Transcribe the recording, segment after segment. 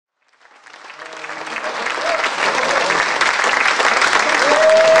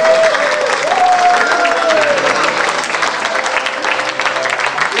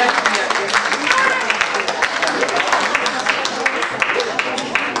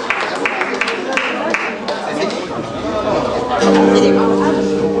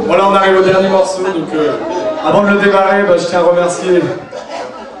dernier morceau. Donc, avant de le démarrer, je tiens à remercier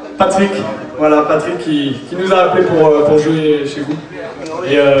Patrick. Voilà, Patrick qui nous a appelés pour jouer chez vous.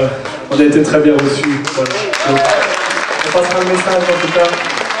 Et on a été très bien reçus. Voilà. Donc, on passera le message en tout cas.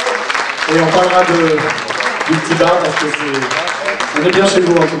 Et on parlera du Ptit Bar parce que on est bien chez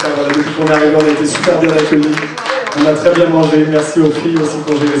vous en tout cas. Voilà, depuis qu'on est arrivé, on a été super bien accueillis. On a très bien mangé. Merci aux filles aussi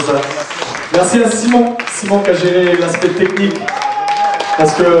qui ont géré ça. Merci à Simon qui a géré l'aspect technique.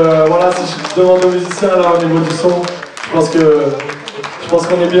 Parce que voilà, si je demande aux musiciens là au niveau du son, je pense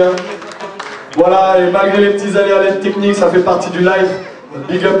qu'on est bien. Voilà, et malgré les petits aléas techniques, ça fait partie du live.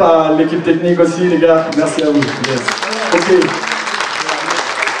 Big up à l'équipe technique aussi, les gars. Merci à vous. Yes. Ok.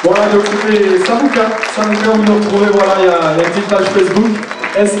 Voilà, donc c'était Samuka, vous nous retrouvez, voilà, il y a une petite page Facebook,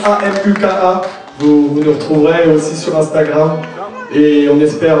 SAMUKA, vous nous retrouverez aussi sur Instagram, et on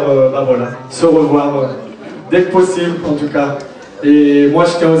espère, voilà, se revoir dès que possible, en tout cas. Et moi,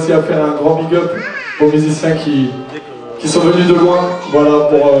 je tiens aussi à faire un grand big up aux musiciens qui sont venus de loin, voilà,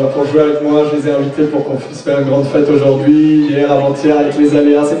 pour jouer avec moi. Je les ai invités pour qu'on puisse faire une grande fête aujourd'hui, hier, avant-hier, avec les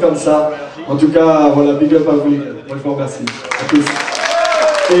aléas, c'est comme ça. En tout cas, voilà, big up à vous, les gars. Moi, je vous remercie. À tous.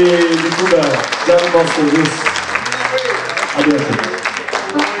 Et du coup, dernier morceau, à bientôt.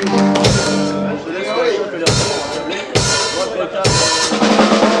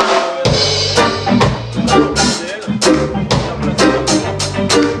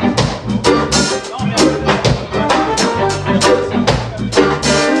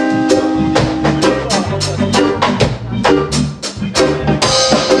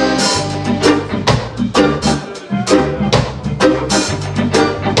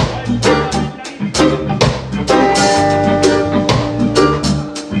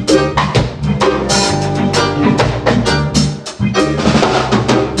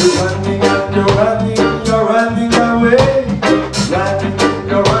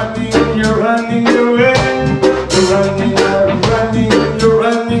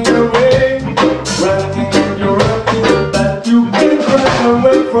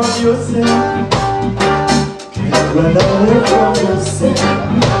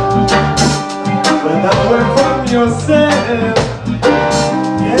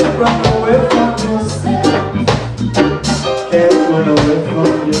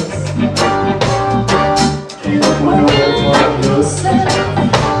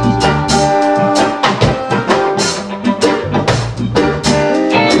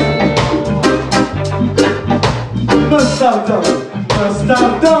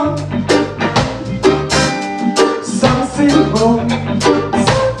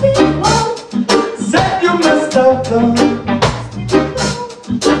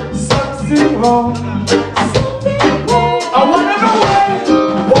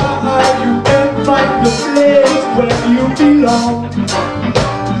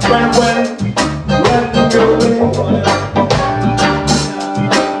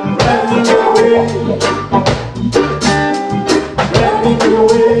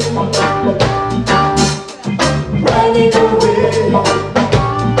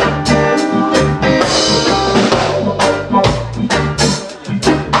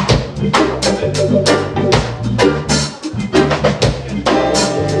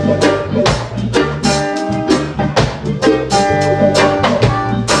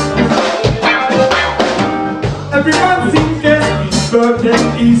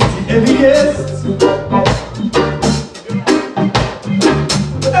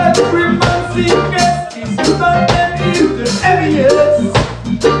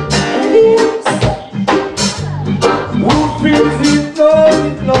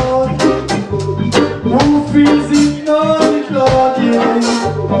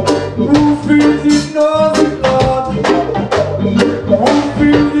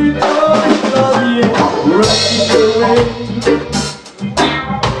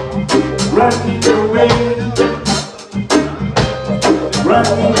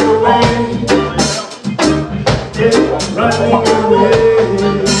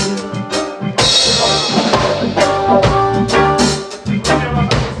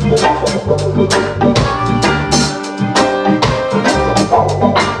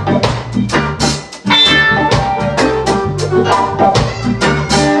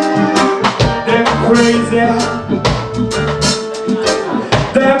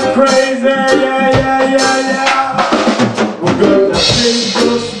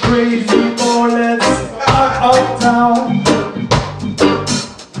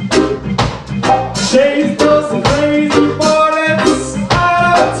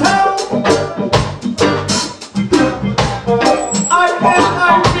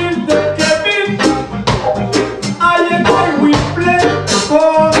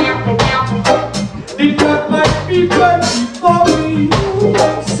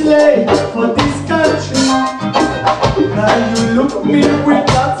 with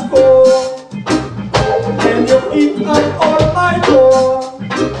that score, and you eat up all my core.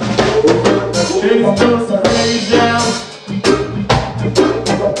 Chase those crazy,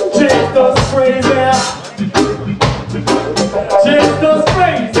 chase those crazy, chase those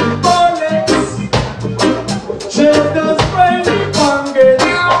crazy bullets, chase those crazy fungus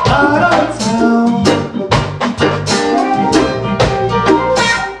out of town.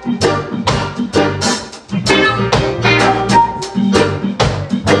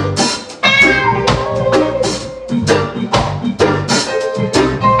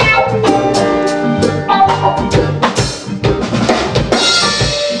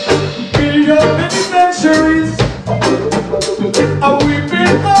 And we've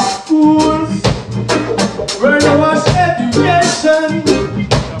been up schools, brainwash education,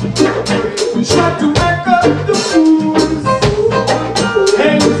 try to make us the fools.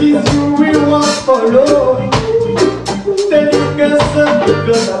 And it is you we want to follow, telling us that we're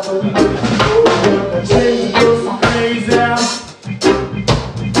gonna chase those crazy,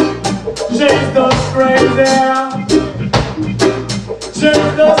 chase those crazy, chase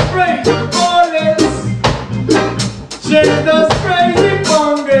those crazy bullets. Chase those crazy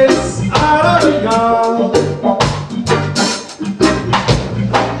fungus out of the yard.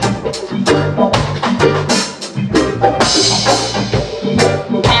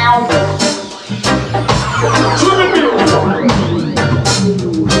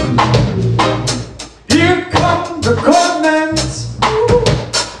 Here come the gunmen,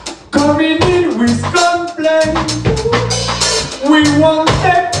 coming in with complaints. We won't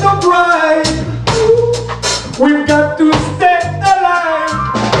take no bribe. We've got to stay alive.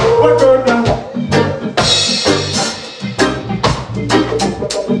 We're gonna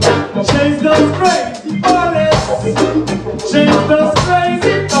chase those crazy bullets, chase those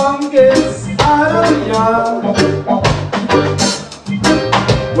crazy fungus out of the yard.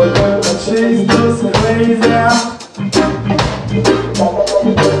 We're gonna chase those crazy,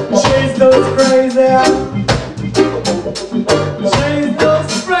 chase those crazy, chase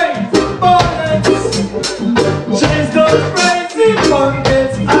those crazy bullets. Chase those crazy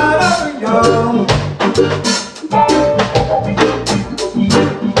buckets out of the yard.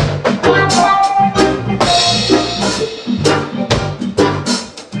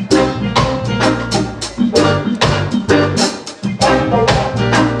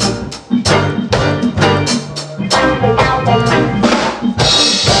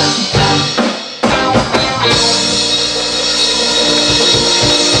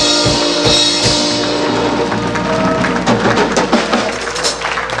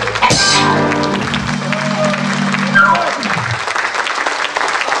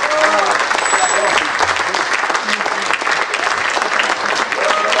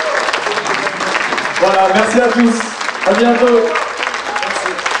 Voilà, merci à tous, à bientôt.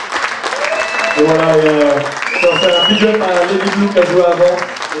 Merci. Et voilà, on va faire un big up à Lady Blue qui a joué avant.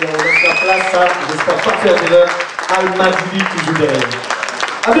 Et on laisse la place à, j'espère pas faire d'erreur, Al-Madili qui joue derrière.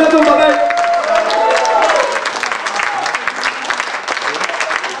 A bientôt, bye bye.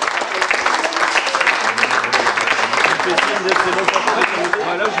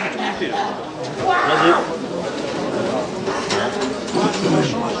 Là, je vais tout monter là. Vas-y.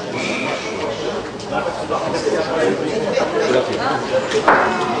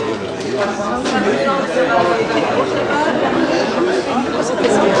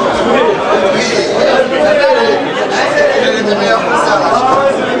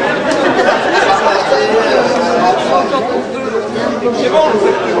 C'est bon.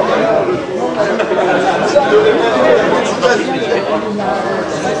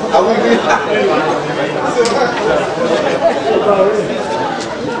 Ah oui, oui. C'est vrai.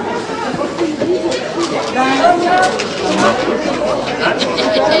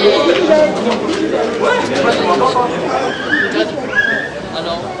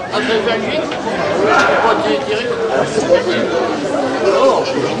 Alors, après faire une 8, on va tirer.